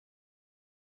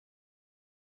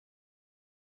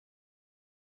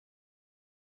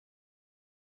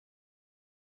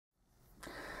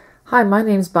Hi, my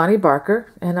name's Bonnie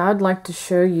Barker, and I'd like to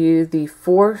show you the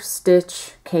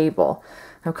 4-stitch cable.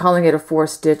 I'm calling it a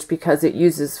 4-stitch because it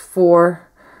uses 4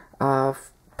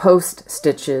 post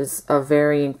stitches of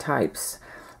varying types.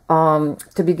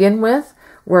 To begin with,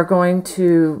 we're going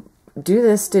to do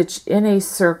this stitch in a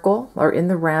circle or in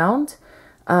the round.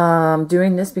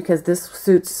 Doing this because this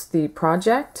suits the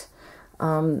project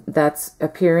that's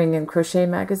appearing in Crochet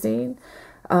magazine.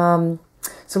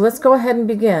 So let's go ahead and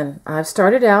begin. I've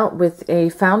started out with a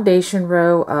foundation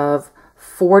row of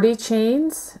 40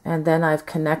 chains, and then I've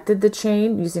connected the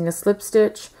chain using a slip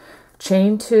stitch,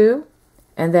 chain 2,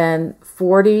 and then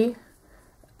 40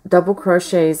 double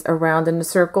crochets around in the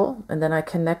circle, and then I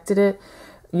connected it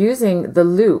using the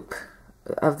loop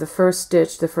of the first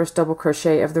stitch, the first double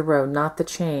crochet of the row, not the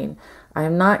chain. I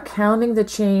am not counting the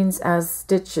chains as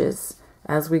stitches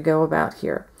as we go about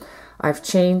here. I've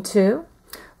chained 2.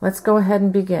 Let's go ahead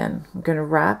and begin. I'm going to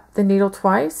wrap the needle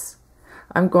twice.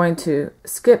 I'm going to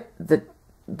skip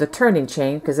the turning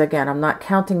chain because, again, I'm not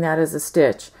counting that as a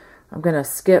stitch. I'm going to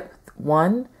skip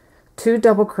 1, 2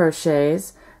 double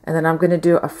crochets, and then I'm going to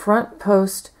do a front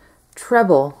post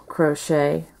treble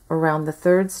crochet around the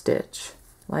 3rd stitch,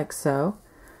 like so.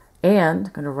 And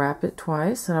I'm going to wrap it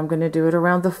twice, and I'm going to do it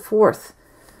around the 4th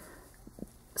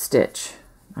stitch.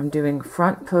 I'm doing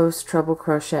front post treble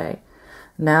crochet.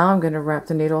 Now I'm going to wrap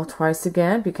the needle twice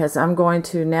again because I'm going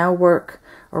to now work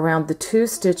around the 2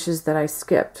 stitches that I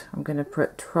skipped. I'm going to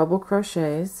put treble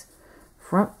crochets,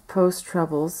 front post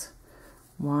trebles,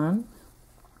 1,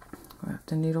 wrap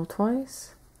the needle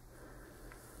twice,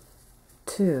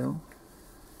 2.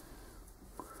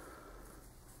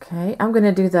 Okay, I'm going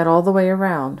to do that all the way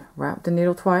around. Wrap the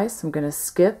needle twice. I'm going to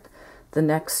skip the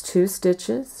next 2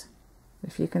 stitches.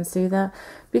 If you can see that.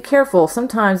 Be careful.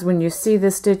 Sometimes when you see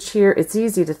this stitch here, it's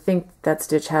easy to think that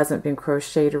stitch hasn't been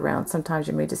crocheted around. Sometimes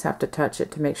you may just have to touch it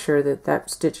to make sure that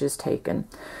that stitch is taken.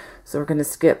 So we're going to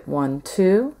skip 1,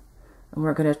 2, and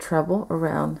we're going to treble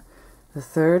around the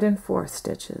 3rd and 4th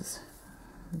stitches.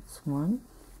 That's 1.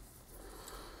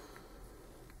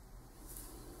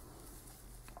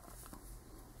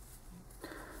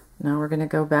 Now we're going to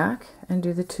go back and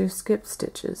do the 2 skip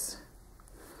stitches.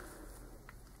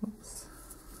 Oops.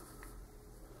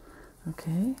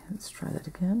 Okay, let's try that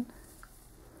again.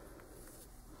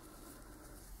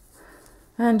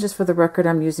 And just for the record,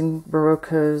 I'm using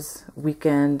Barocco's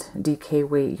Weekend DK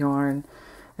weight yarn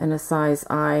and a size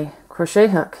I crochet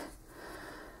hook.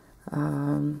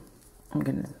 I'm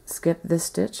going to skip this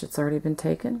stitch. It's already been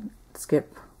taken.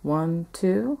 Skip 1,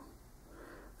 2,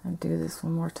 and do this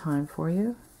one more time for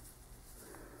you.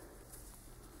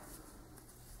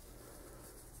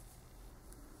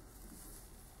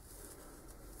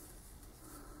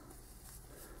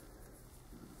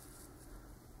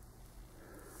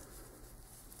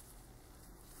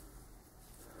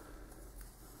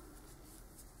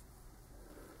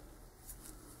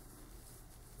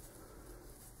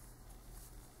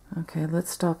 Okay, let's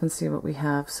stop and see what we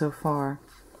have so far.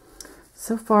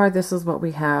 So far, this is what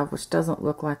we have, which doesn't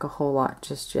look like a whole lot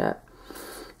just yet.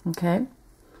 Okay, I'm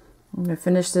going to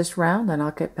finish this round and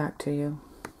I'll get back to you.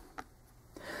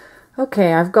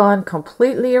 Okay, I've gone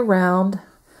completely around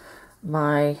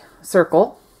my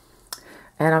circle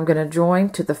and I'm going to join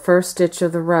to the first stitch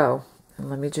of the row. And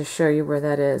let me just show you where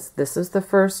that is. This is the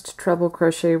first treble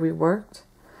crochet we worked.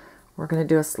 We're going to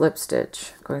do a slip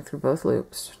stitch going through both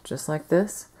loops, just like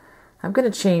this. I'm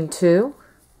going to chain 2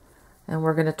 and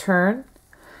we're going to turn,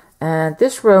 and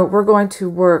this row we're going to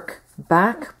work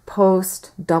back post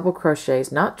double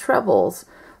crochets, not trebles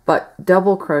but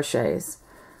double crochets.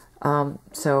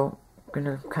 So I'm going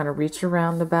to kind of reach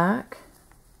around the back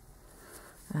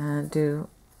and do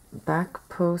back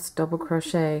post double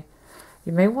crochet.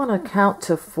 You may want to count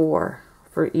to 4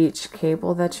 for each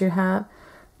cable that you have.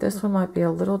 This one might be a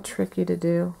little tricky to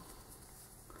do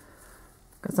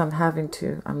because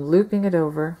I'm looping it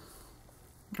over,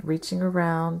 reaching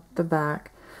around the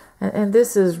back. And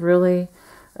this is really,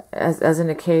 as in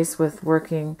the case with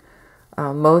working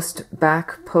most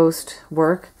back post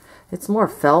work, it's more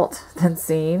felt than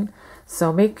seen.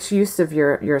 So make use of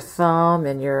your thumb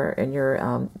and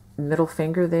your middle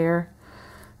finger there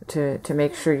to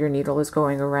make sure your needle is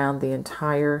going around the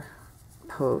entire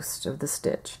post of the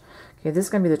stitch. Okay, this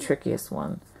is going to be the trickiest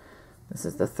one. This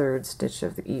is the 3rd stitch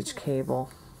of each cable.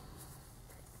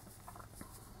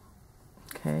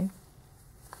 Okay.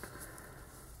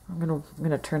 I'm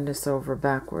gonna turn this over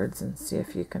backwards and see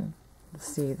if you can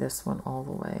see this one all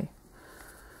the way.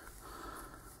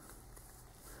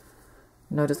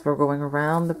 Notice we're going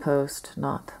around the post,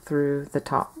 not through the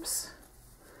tops.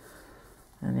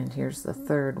 And then here's the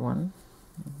 3rd one.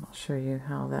 I'll show you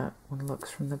how that one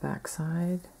looks from the back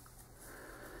side.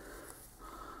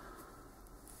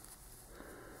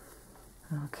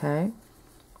 Okay,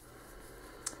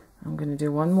 I'm going to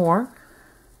do one more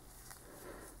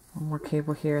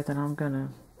cable here, then I'm going to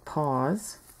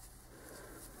pause.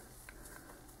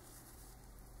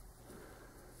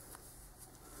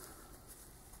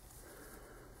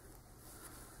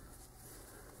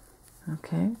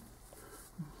 Okay.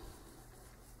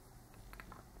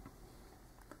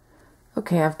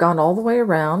 Okay, I've gone all the way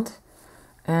around,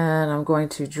 and I'm going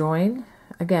to join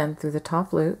again through the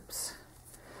top loops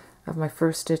of my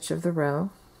first stitch of the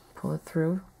row, pull it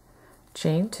through,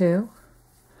 chain 2,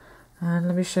 and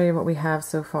let me show you what we have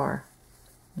so far.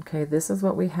 Okay, this is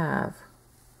what we have.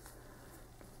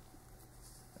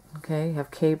 Okay, you have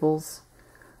cables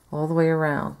all the way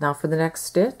around. Now for the next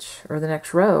stitch, or the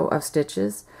next row of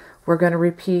stitches, we're going to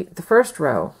repeat the first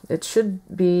row. It should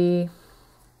be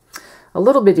a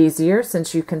little bit easier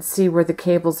since you can see where the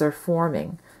cables are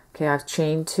forming. Okay, I've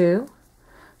chained 2.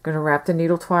 I'm going to wrap the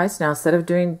needle twice. Now instead of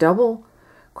doing double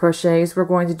crochets, we're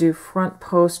going to do front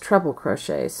post treble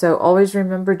crochets. So always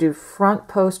remember, do front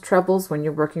post trebles when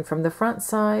you're working from the front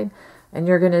side, and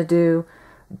you're going to do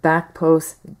back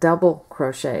post double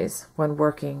crochets when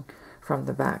working from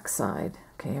the back side.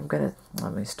 Okay,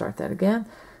 let me start that again.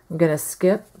 I'm going to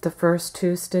skip the first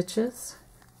 2 stitches,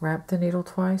 wrap the needle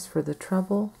twice for the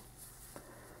treble,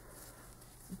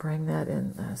 bring that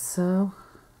in as so,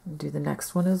 and do the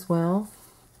next one as well.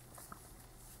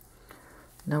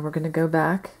 Now we're going to go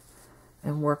back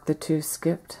and work the 2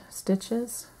 skipped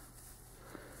stitches.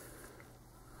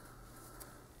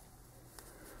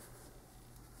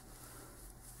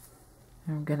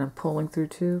 And again, I'm pulling through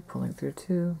 2, pulling through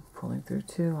 2, pulling through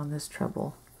 2 on this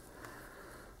treble.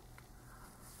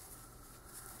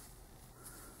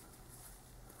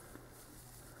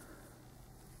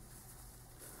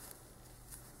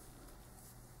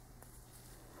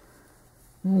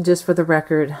 Just for the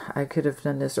record, I could have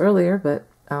done this earlier, but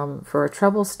for a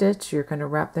treble stitch, you're going to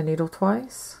wrap the needle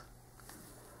twice.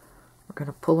 We're going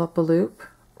to pull up a loop,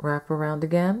 wrap around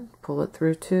again, pull it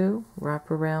through 2,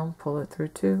 wrap around, pull it through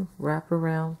 2, wrap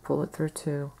around, pull it through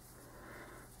 2.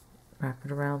 Wrap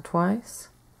it around twice.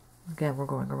 Again, we're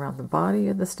going around the body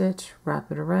of the stitch,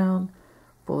 wrap it around,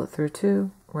 pull it through 2,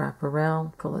 wrap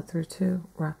around, pull it through 2,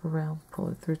 wrap around, pull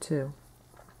it through 2.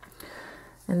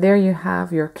 And there you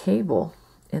have your cable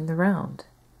in the round.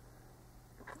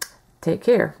 Take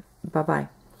care. Bye-bye.